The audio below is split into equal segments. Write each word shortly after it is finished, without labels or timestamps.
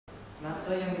на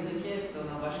своем языке, кто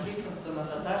на башкирском, кто на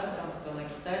татарском, кто на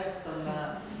китайском, кто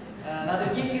на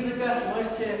других языках.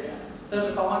 Можете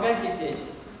тоже помогать и петь.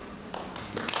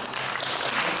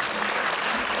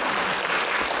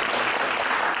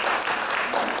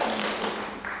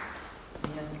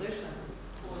 Меня слышно?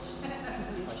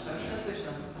 Хорошо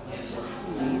слышно?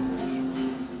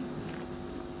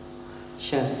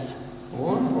 Сейчас.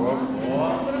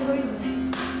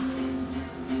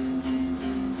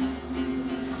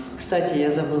 Кстати,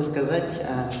 я забыл сказать,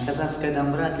 казахская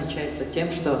дамбра отличается тем,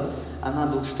 что она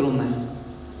двухструнная.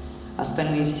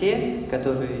 Остальные все,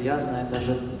 которые я знаю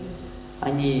даже,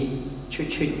 они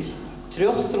чуть-чуть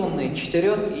трехструнные,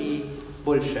 четырех и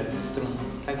больше струн.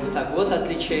 Как бы так. Вот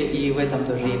отличие и в этом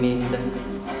тоже имеется.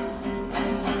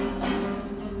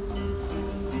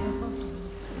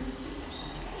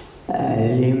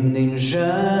 Әлемнің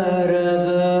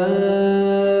жарығын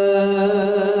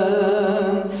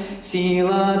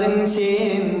сыйладың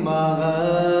сен маған,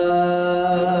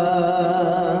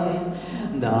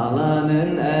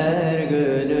 даланың әр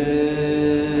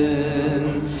гүлін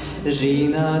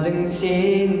жинадың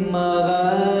сен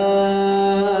маған,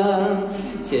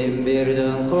 сен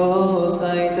бердің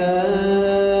қозғайтып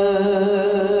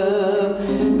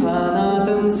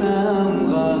қанатын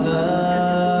самғаған,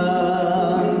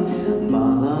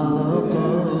 балалы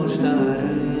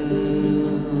құштарым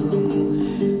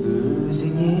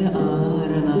өзіңе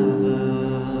арнаған.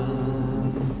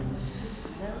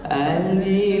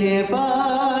 Әлдилеп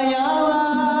аялап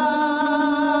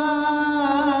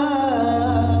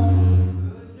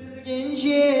өсірген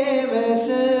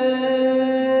жемісін,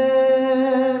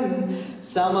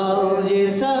 самал жер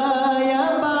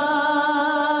саян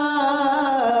бақ,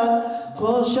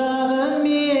 құшағың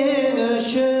мен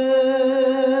үшін.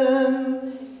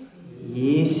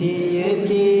 Есейіп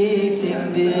кетсем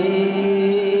де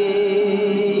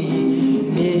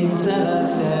мен саған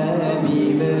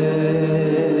сәбимін,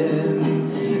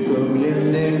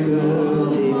 көңілімді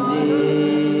көктемдей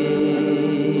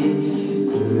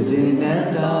күдінен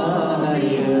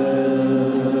танайын.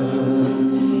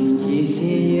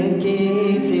 Есейіп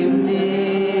кетсем де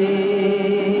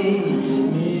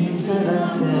мен саған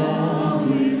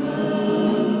сәбимін.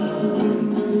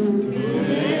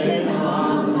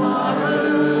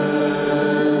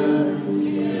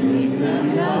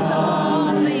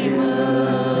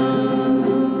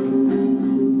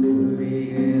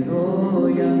 Көңілің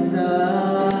оянса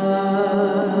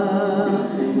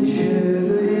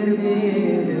жүгірер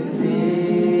менің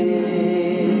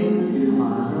сен,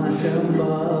 анашым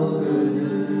бал гүлін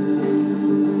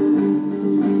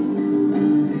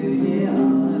өзіңе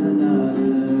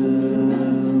арнадым.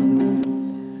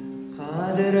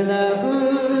 Қадірлеп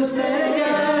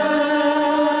өстірген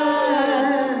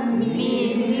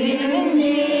мен сенің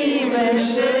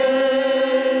жемішің,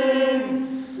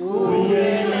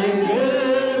 көңілің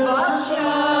гүл бақша,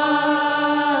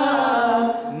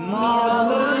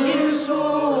 мазмұның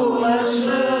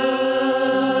сулышың.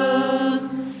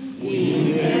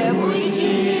 Үйге бой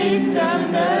жетсем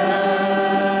де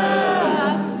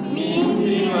мен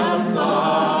сені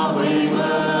асабаймын,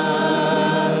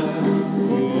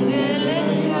 көңілің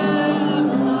гүл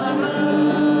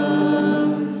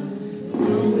старым,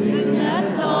 өзіңнен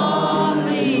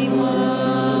танимын.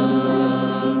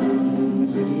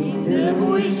 Енді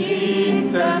бой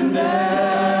жетсем де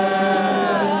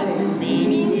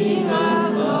мен сені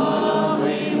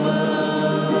асабаймын,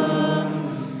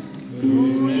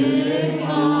 көңілің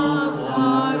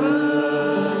назарым,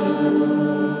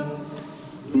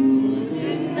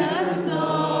 өзіңнен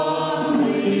танимын.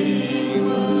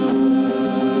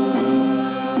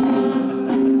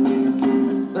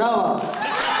 Браво!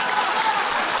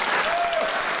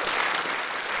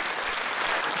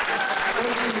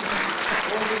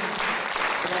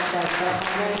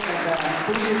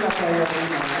 Публика поет.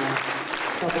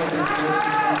 Спасибо.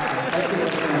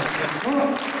 Ну,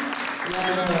 я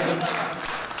думаю,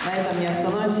 на этом не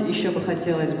остановимся. Еще бы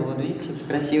хотелось бы, вот видите,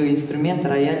 красивый инструмент,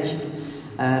 рояльчик.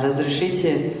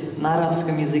 Разрешите на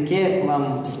арабском языке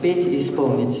вам спеть и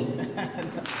исполнить.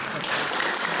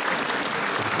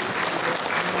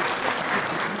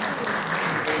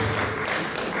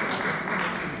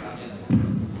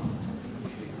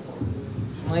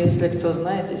 Но если кто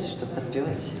знает, если что,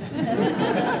 подпевайте.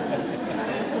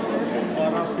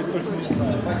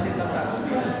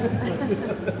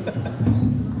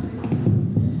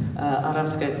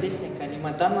 Арабская песня «Кали»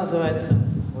 там называется,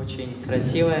 очень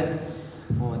красивая.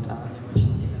 Вот, она мне очень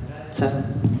сильно нравится.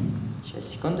 Сейчас,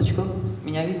 секундочку.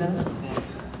 Меня видно?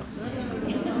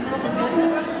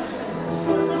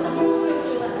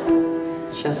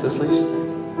 Сейчас услышите.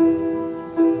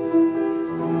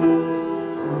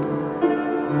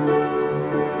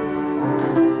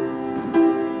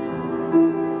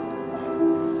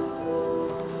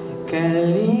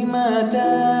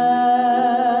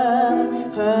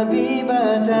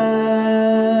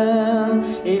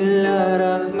 إلا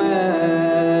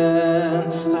رحمن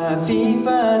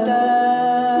خفيفة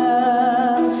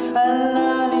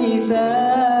على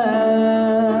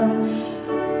لسان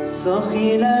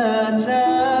ثقيلة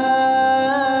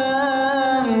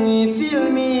في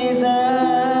الميزان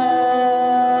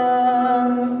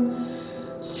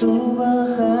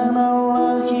سبحان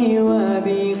الله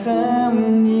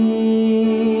وبحمده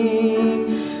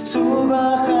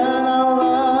سبحان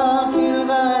الله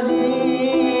العظيم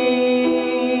سبحان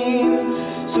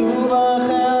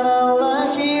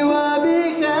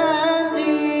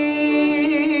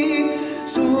الله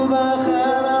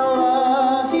وبحمده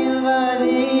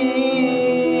سبحان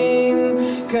الله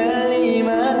العظيم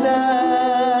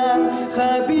كلمتان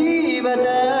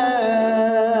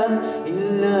خبيبتان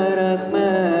إلا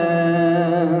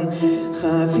رحمن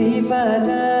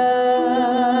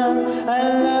خفيفتان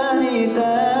على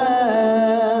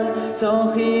لسان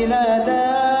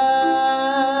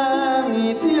ثقيلتان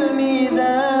في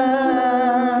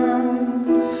الميزان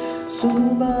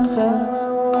سبحان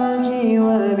الله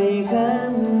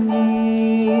وبحمده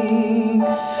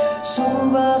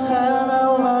سبحان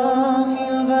الله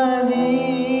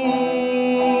العظيم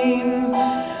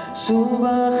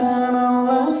سبحان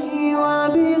الله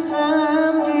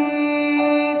وبحمده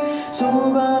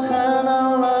سبحان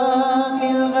الله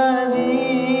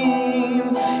العظيم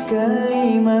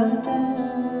كلمتان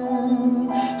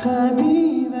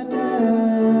خبيبتان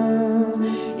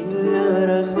إلا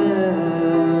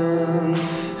رحمن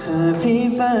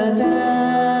خفيفتان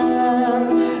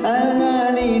على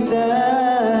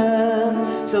لسان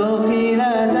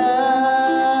ثقيلتان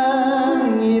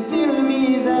في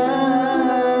الميزان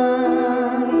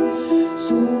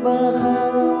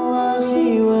سبحان الله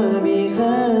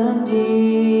وبحمده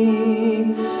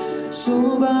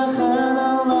سبحان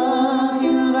الله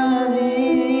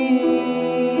العظيم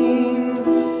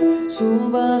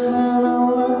سبحان الله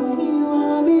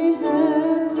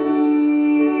وبحمده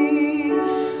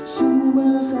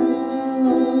سبحان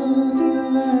الله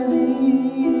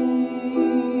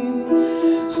العظيم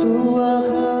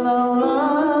سبحان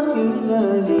الله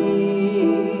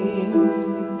العظيم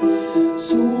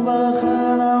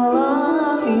سبحان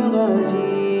الله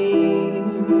العظيم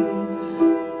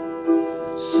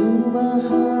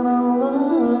سبحان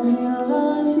الله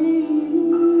العظيم.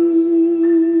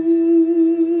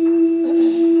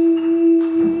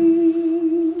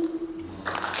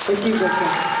 Спасибо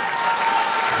большое.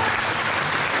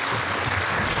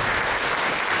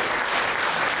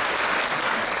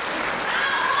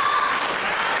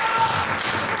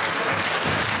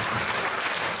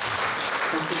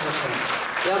 Спасибо большое.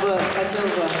 Я бы хотел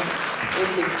бы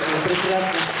этих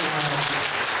прекрасных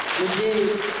людей,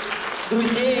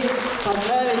 друзей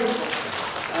поздравить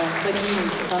с таким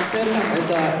концертом.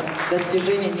 Это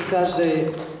достижение не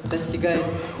каждый достигает.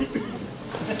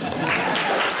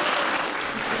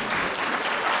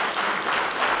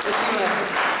 Спасибо.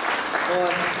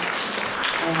 Вот.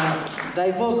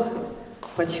 Дай Бог,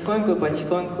 потихоньку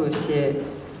все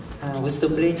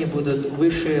выступления будут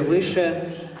выше и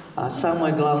выше. А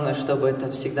самое главное, чтобы это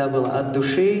всегда было от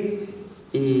души.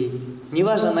 И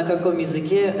неважно на каком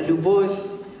языке, любовь,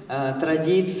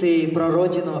 традиции, про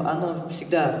родину, оно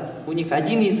всегда, у них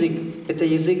один язык, это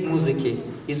язык музыки,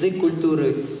 язык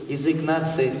культуры, язык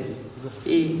нации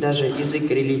и даже язык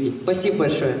религии. Спасибо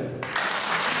большое.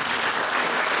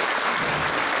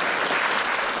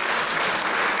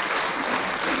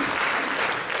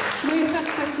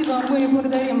 Спасибо. Мы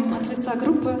благодарим от лица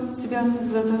группы тебя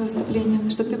за это выступление,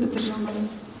 что ты поддержал нас.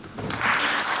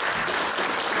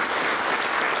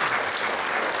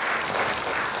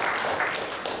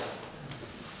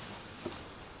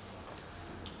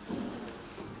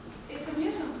 Этим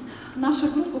летом наша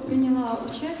группа приняла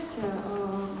участие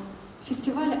в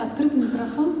фестивале «Открытый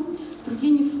микрофон»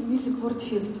 Тургенев Music World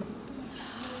Fest,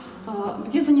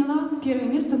 где заняла первое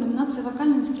место в номинации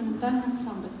 «Вокально-инструментальный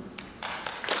ансамбль».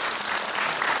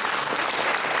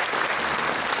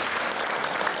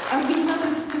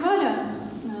 Организаторы фестиваля,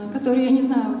 которые, я не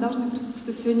знаю, должны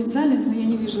присутствовать сегодня в зале, но я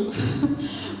не вижу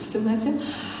в темноте,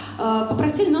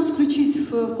 попросили нас включить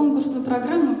в конкурсную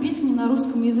программу песни на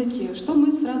русском языке, что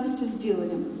мы с радостью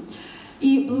сделали.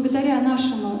 И благодаря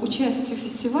нашему участию в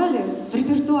фестивале в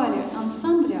репертуаре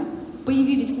ансамбля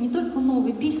появились не только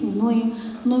новые песни, но и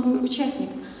новый участник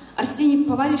Арсений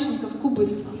Поваришников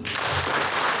 «Кубыс».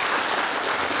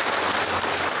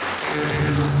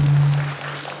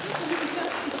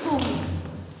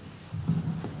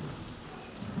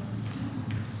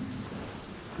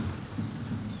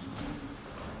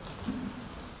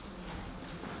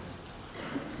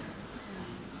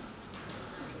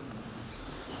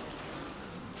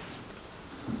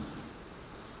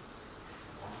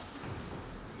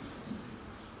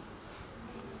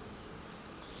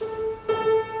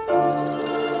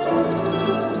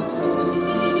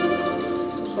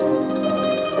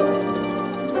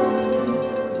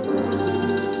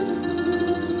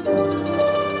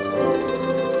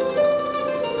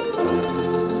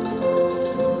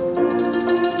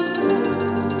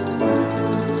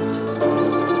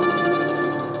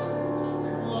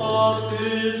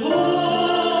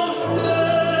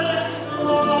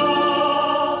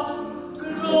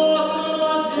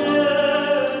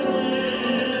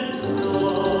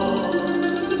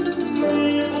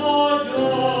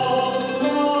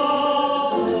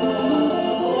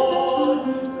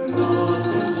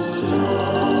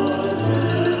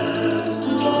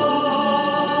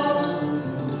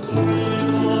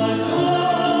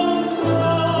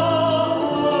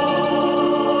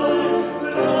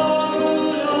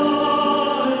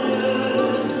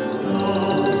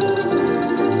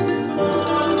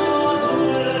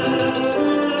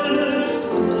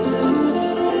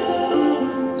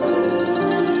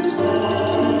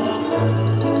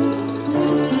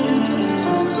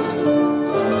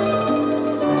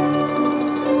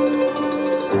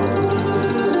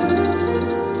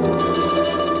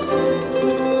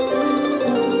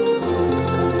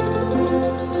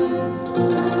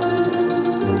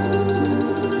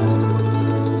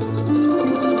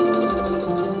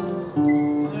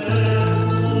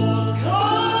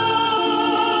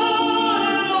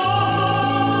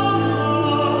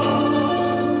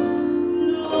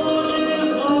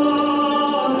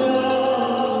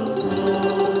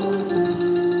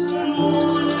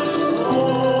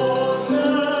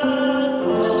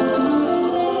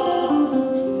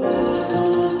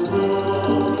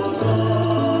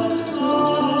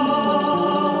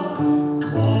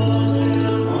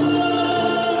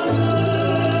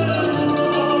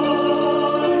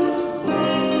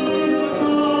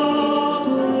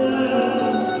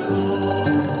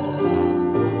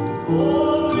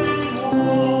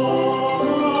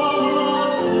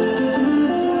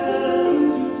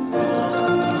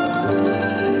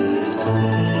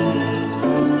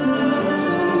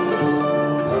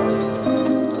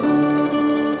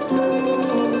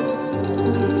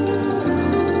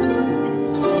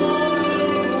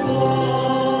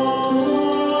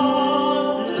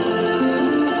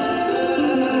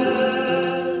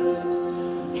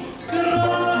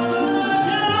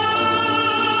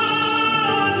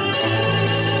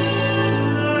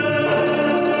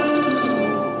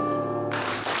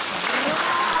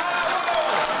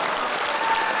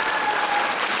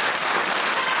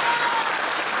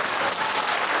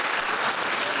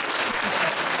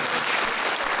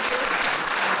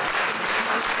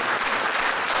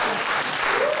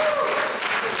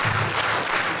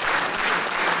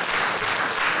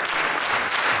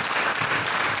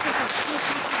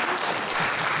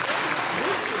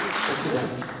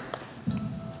 свидания.